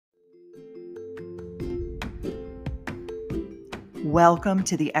Welcome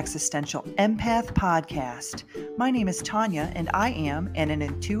to the Existential Empath Podcast. My name is Tanya and I am an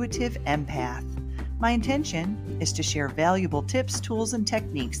intuitive empath. My intention is to share valuable tips, tools, and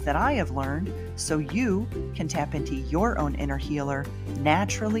techniques that I have learned so you can tap into your own inner healer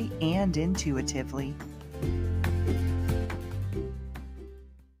naturally and intuitively.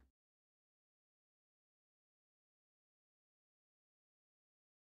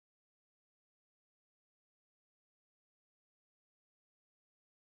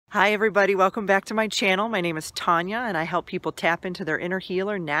 Hi everybody, welcome back to my channel. My name is Tanya and I help people tap into their inner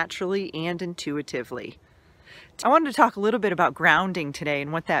healer naturally and intuitively. I wanted to talk a little bit about grounding today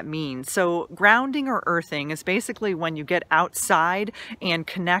and what that means. So grounding or earthing is basically when you get outside and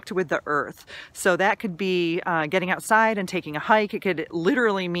connect with the earth. So that could be getting outside and taking a hike. It could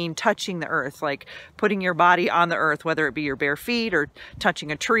literally mean touching the earth, like putting your body on the earth, whether it be your bare feet or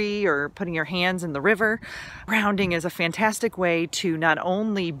touching a tree or putting your hands in the river. Grounding is a fantastic way to not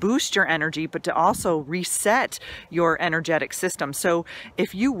only boost your energy, but to also reset your energetic system. So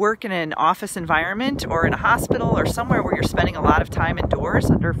if you work in an office environment or in a hospital or somewhere where you're spending a lot of time indoors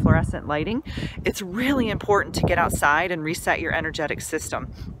under fluorescent lighting, it's really important to get outside and reset your energetic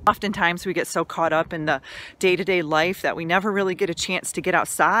system. Oftentimes we get so caught up in the day-to-day life that we never really get a chance to get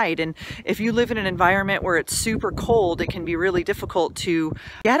outside. And if you live in an environment where it's super cold, it can be really difficult to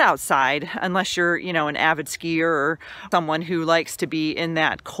get outside unless you're, an avid skier or someone who likes to be in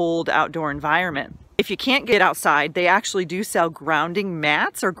that cold outdoor environment. If you can't get outside, they actually do sell grounding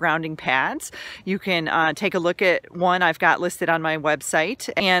mats or grounding pads. You can take a look at one I've got listed on my website,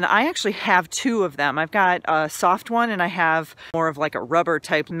 and I actually have two of them. I've got a soft one and I have more of like a rubber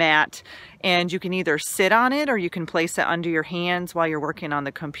type mat, and you can either sit on it or you can place it under your hands while you're working on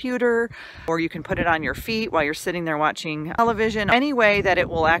the computer, or you can put it on your feet while you're sitting there watching television. Any way that it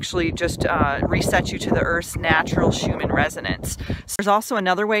will actually just reset you to the earth's natural Schumann resonance. So there's also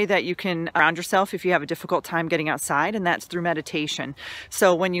another way that you can ground yourself if you have a difficult time getting outside, and that's through meditation.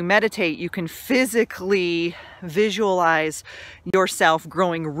 So when you meditate, you can physically visualize yourself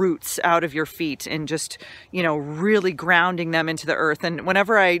growing roots out of your feet and just, really grounding them into the earth. And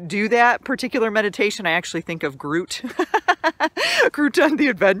whenever I do that particular meditation, I actually think of Groot. Groot on the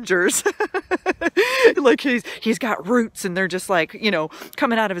Avengers. Like he's got roots and they're just like,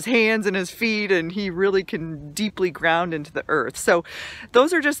 coming out of his hands and his feet, and he really can deeply ground into the earth. So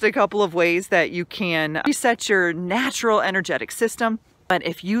those are just a couple of ways that you can reset your natural energetic system. But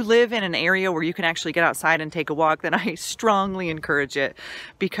if you live in an area where you can actually get outside and take a walk, then I strongly encourage it,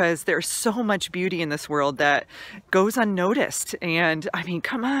 because there's so much beauty in this world that goes unnoticed. And I mean,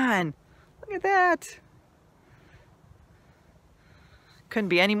 come on, look at that. Couldn't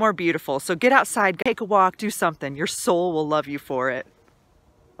be any more beautiful. So get outside, take a walk, do something. Your soul will love you for it.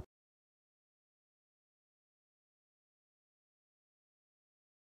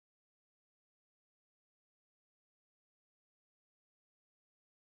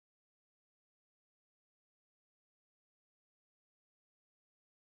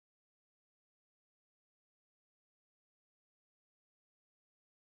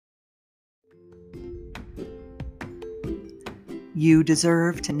 You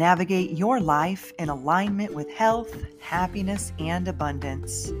deserve to navigate your life in alignment with health, happiness, and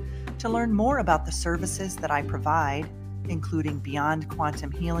abundance. To learn more about the services that I provide, including Beyond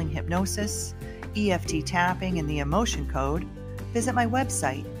Quantum Healing Hypnosis, EFT tapping, and the Emotion Code, visit my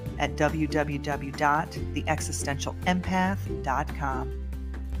website at www.theexistentialempath.com.